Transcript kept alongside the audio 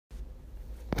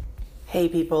Hey,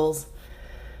 peoples.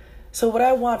 So, what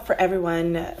I want for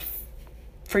everyone,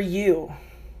 for you,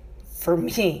 for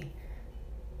me,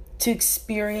 to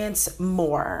experience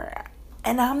more.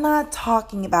 And I'm not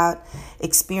talking about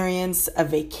experience a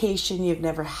vacation you've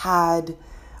never had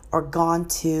or gone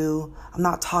to. I'm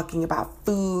not talking about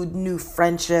food, new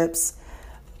friendships,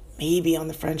 maybe on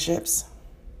the friendships.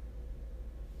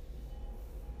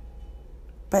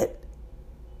 But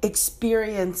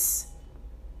experience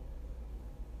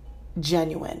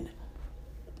genuine.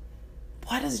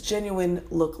 What does genuine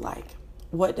look like?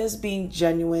 What does being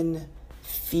genuine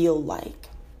feel like?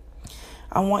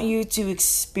 I want you to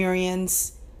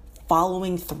experience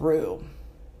following through.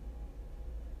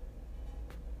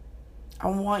 I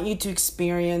want you to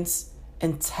experience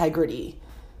integrity.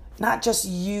 Not just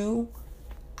you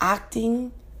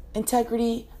acting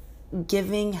integrity,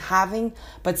 giving, having,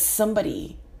 but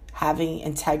somebody having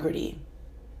integrity.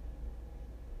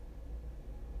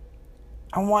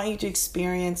 I want you to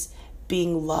experience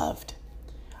being loved.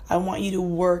 I want you to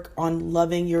work on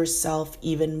loving yourself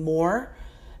even more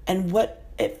and what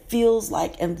it feels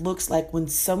like and looks like when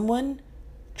someone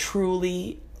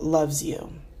truly loves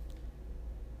you.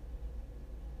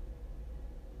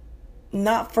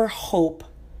 Not for hope,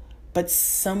 but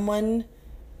someone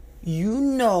you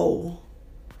know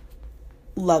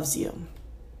loves you.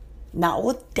 Not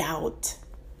with doubt.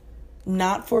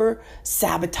 Not for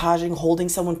sabotaging, holding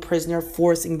someone prisoner,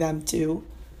 forcing them to.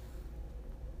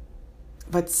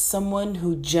 But someone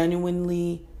who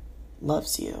genuinely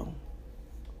loves you.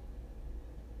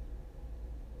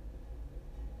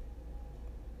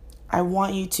 I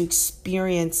want you to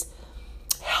experience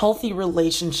healthy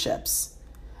relationships,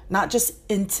 not just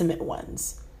intimate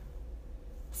ones.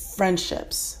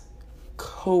 Friendships,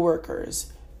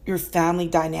 coworkers, your family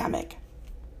dynamic.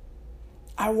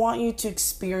 I want you to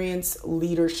experience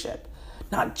leadership,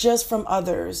 not just from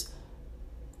others,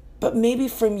 but maybe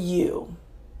from you.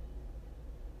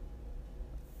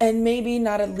 And maybe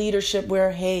not a leadership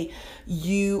where, hey,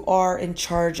 you are in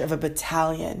charge of a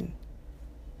battalion.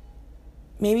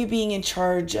 Maybe being in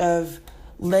charge of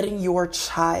letting your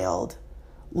child,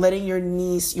 letting your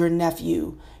niece, your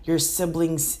nephew, your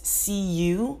siblings see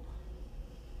you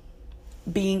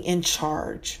being in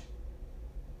charge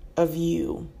of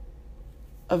you,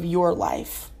 of your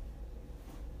life.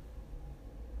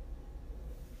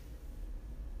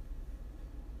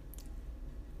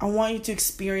 I want you to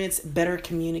experience better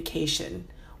communication,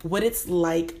 what it's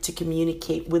like to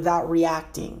communicate without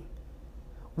reacting,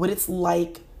 what it's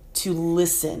like to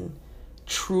listen,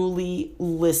 truly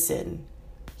listen,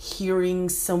 hearing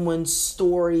someone's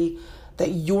story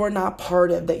that you're not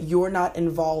part of, that you're not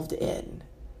involved in.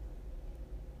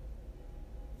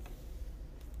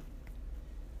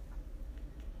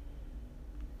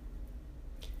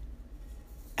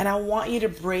 And I want you to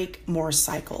break more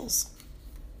cycles.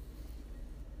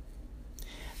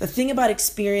 The thing about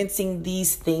experiencing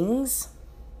these things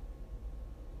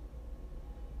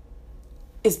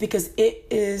is because it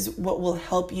is what will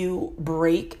help you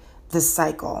break the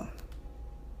cycle.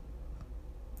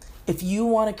 If you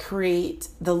want to create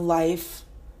the life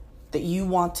that you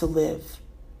want to live,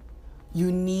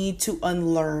 you need to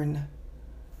unlearn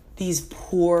these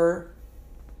poor,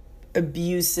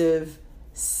 abusive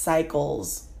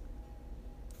cycles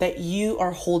that you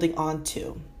are holding on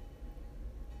to.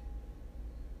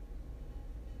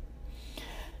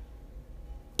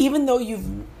 Even though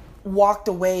you've walked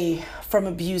away from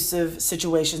abusive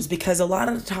situations, because a lot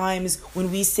of the times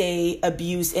when we say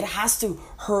abuse, it has to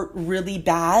hurt really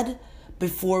bad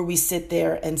before we sit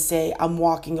there and say, I'm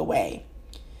walking away.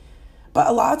 But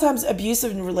a lot of times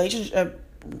abusive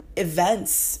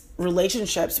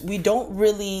relationships, we don't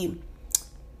really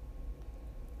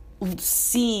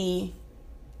see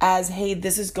as, hey,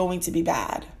 this is going to be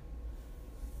bad.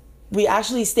 We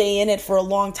actually stay in it for a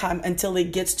long time until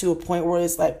it gets to a point where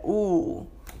it's like, ooh.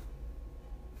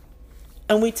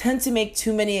 And we tend to make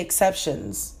too many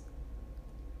exceptions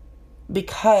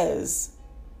because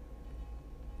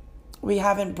we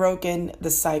haven't broken the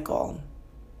cycle.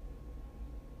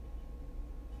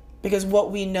 Because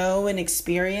what we know and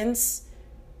experience,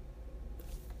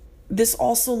 this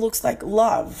also looks like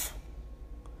love.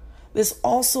 This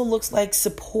also looks like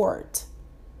support.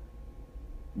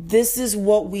 This is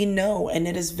what we know, and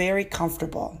it is very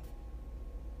comfortable.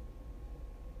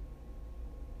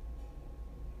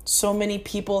 So many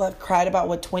people have cried about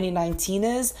what 2019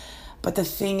 is, but the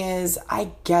thing is,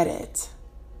 I get it.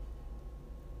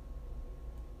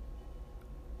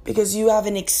 Because you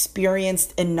haven't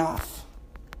experienced enough.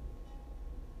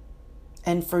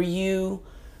 And for you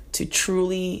to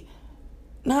truly,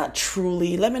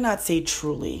 let me not say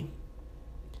truly,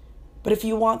 But if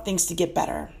you want things to get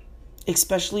better,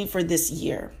 especially for this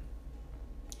year,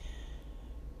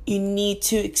 you need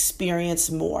to experience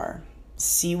more.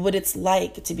 See what it's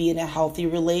like to be in a healthy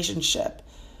relationship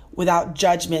without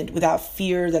judgment, without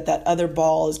fear that that other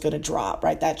ball is going to drop,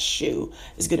 right? That shoe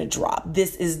is going to drop.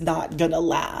 This is not going to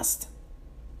last.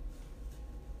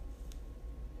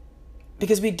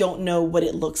 Because we don't know what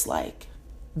it looks like.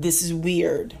 This is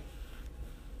weird.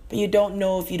 But you don't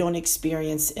know if you don't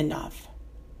experience enough.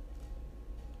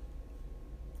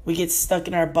 We get stuck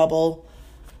in our bubble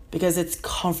because it's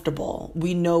comfortable.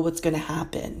 We know what's going to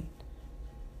happen.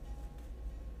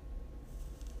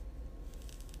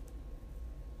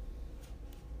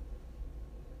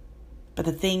 But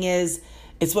the thing is,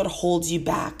 it's what holds you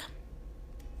back.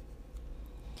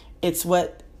 It's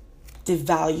what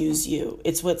devalues you.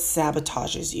 It's what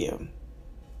sabotages you.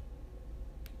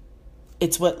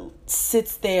 It's what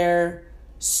sits there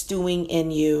stewing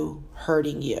in you,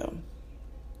 hurting you.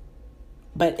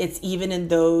 But it's even in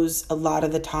those, a lot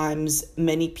of the times,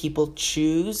 many people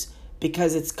choose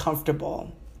because it's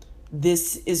comfortable.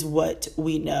 This is what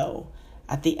we know.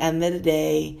 At the end of the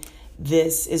day,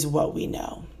 this is what we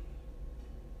know.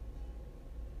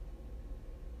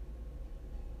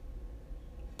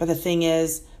 But the thing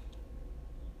is,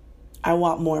 I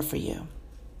want more for you.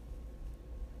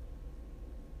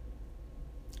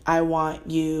 I want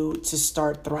you to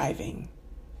start thriving.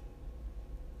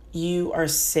 You are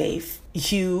safe.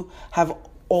 You have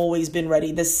always been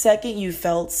ready. The second you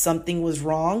felt something was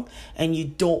wrong and you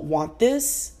don't want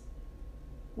this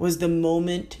was the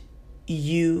moment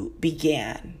you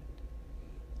began.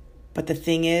 But the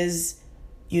thing is,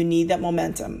 you need that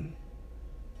momentum.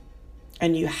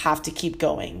 And you have to keep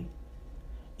going.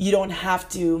 You don't have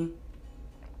to,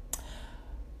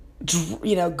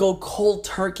 go cold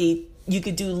turkey. You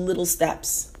could do little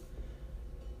steps.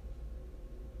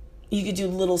 You could do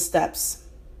little steps.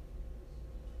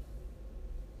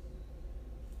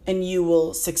 And you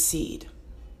will succeed.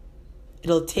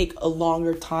 It'll take a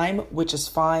longer time, which is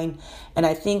fine. And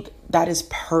I think that is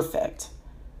perfect,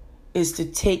 is to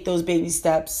take those baby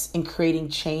steps in creating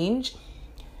change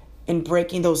and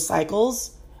breaking those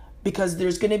cycles, because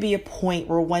there's going to be a point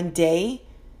where one day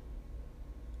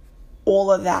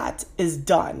all of that is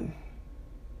done.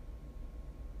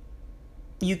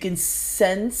 You can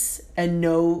sense and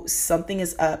know something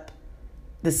is up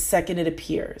the second it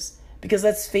appears. Because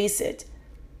let's face it,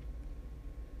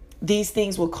 these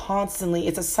things will constantly,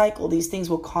 it's a cycle. These things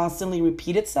will constantly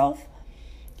repeat itself.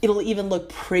 It'll even look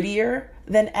prettier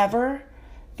than ever.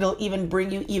 It'll even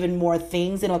bring you even more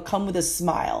things, and it'll come with a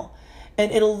smile.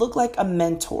 And it'll look like a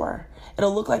mentor.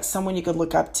 It'll look like someone you could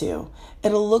look up to.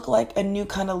 It'll look like a new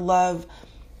kind of love,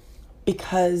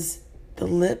 because the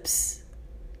lips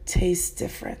taste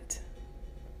different.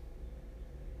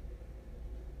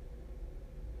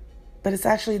 But it's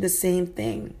actually the same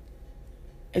thing.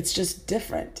 It's just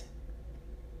different.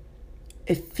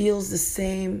 It feels the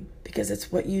same because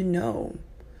it's what you know.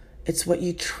 It's what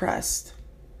you trust.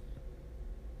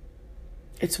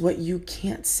 It's what you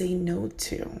can't say no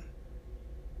to.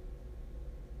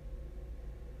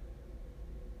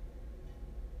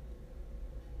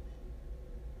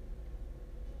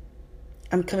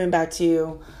 I'm coming back to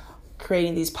you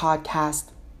creating these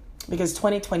podcasts because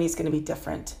 2020 is going to be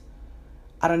different.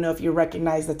 I don't know if you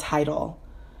recognize the title.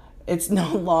 It's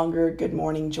no longer Good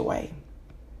Morning Joy.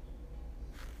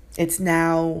 It's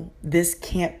now This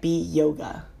Can't Be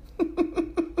Yoga.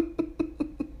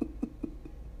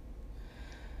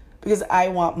 Because I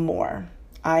want more.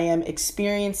 I am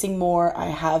experiencing more. I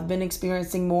have been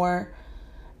experiencing more.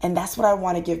 And that's what I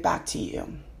want to give back to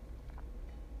you.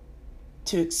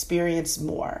 To experience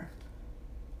more.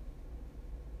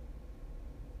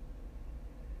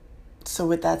 So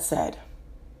with that said,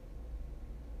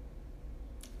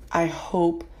 I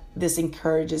hope this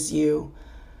encourages you.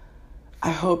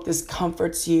 I hope this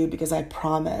comforts you, because I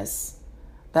promise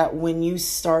that when you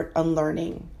start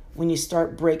unlearning, when you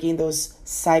start breaking those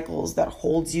cycles that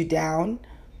holds you down,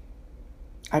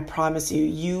 I promise you,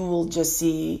 you will just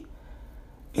see,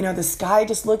 the sky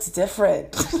just looks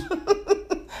different.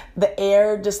 The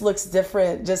air just looks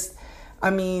different.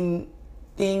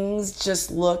 Things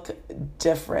just look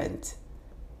different.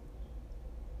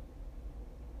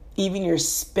 Even your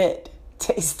spit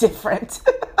tastes different.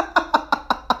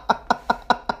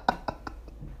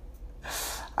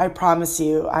 I promise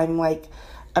you, I've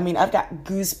got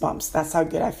goosebumps. That's how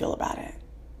good I feel about it.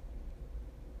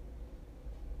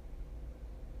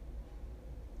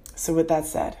 So with that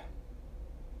said,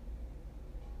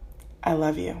 I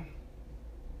love you.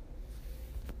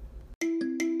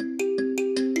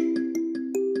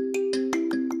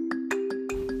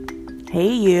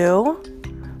 pay you.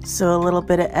 So a little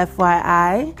bit of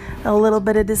FYI, a little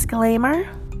bit of disclaimer.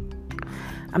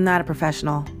 I'm not a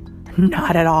professional,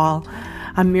 not at all.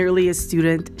 I'm merely a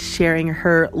student sharing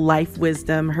her life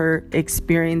wisdom, her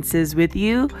experiences with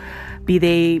you, be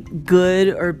they good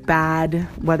or bad,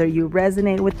 whether you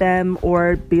resonate with them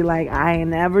or be like, I ain't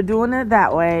never doing it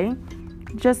that way.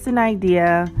 Just an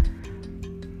idea.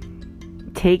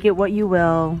 Take it what you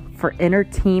will for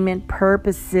entertainment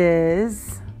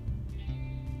purposes.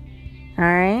 All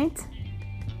right?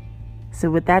 So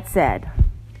with that said,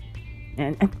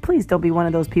 and please don't be one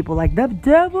of those people like, the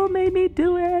devil made me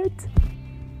do it.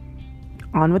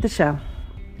 On with the show.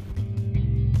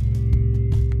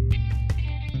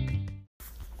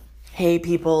 Hey,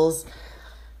 peoples.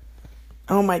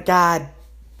 Oh my God.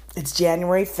 It's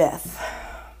January 5th,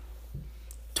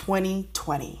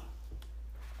 2020.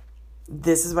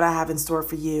 This is what I have in store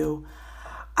for you.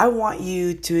 I want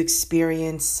you to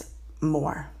experience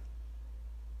more.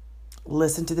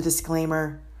 Listen to the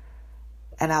disclaimer,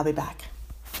 and I'll be back.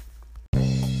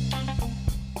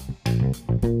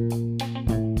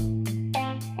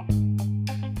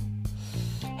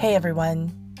 Hey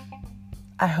everyone,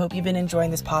 I hope you've been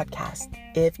enjoying this podcast.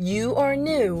 If you are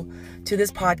new to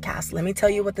this podcast, let me tell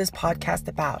you what this podcast is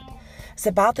about. It's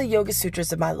about the Yoga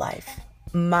Sutras of my life,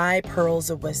 my pearls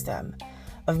of wisdom,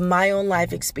 of my own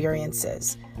life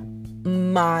experiences,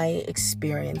 my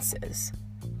experiences.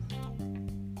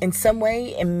 In some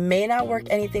way, it may not work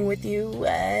anything with you,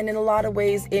 and in a lot of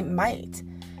ways, it might.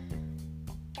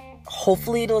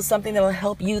 Hopefully, it'll something that'll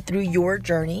help you through your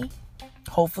journey.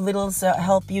 Hopefully, it'll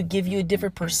help you, give you a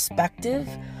different perspective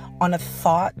on a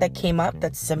thought that came up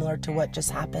that's similar to what just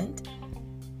happened.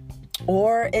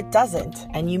 Or it doesn't,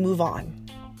 and you move on.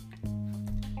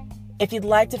 If you'd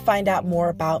like to find out more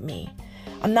about me,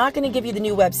 I'm not going to give you the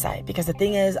new website because the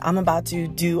thing is, I'm about to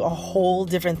do a whole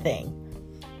different thing.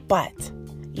 But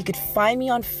you could find me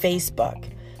on Facebook,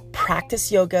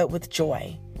 Practice Yoga with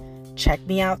Joy. Check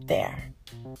me out there.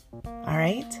 All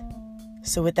right?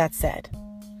 So with that said,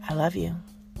 I love you.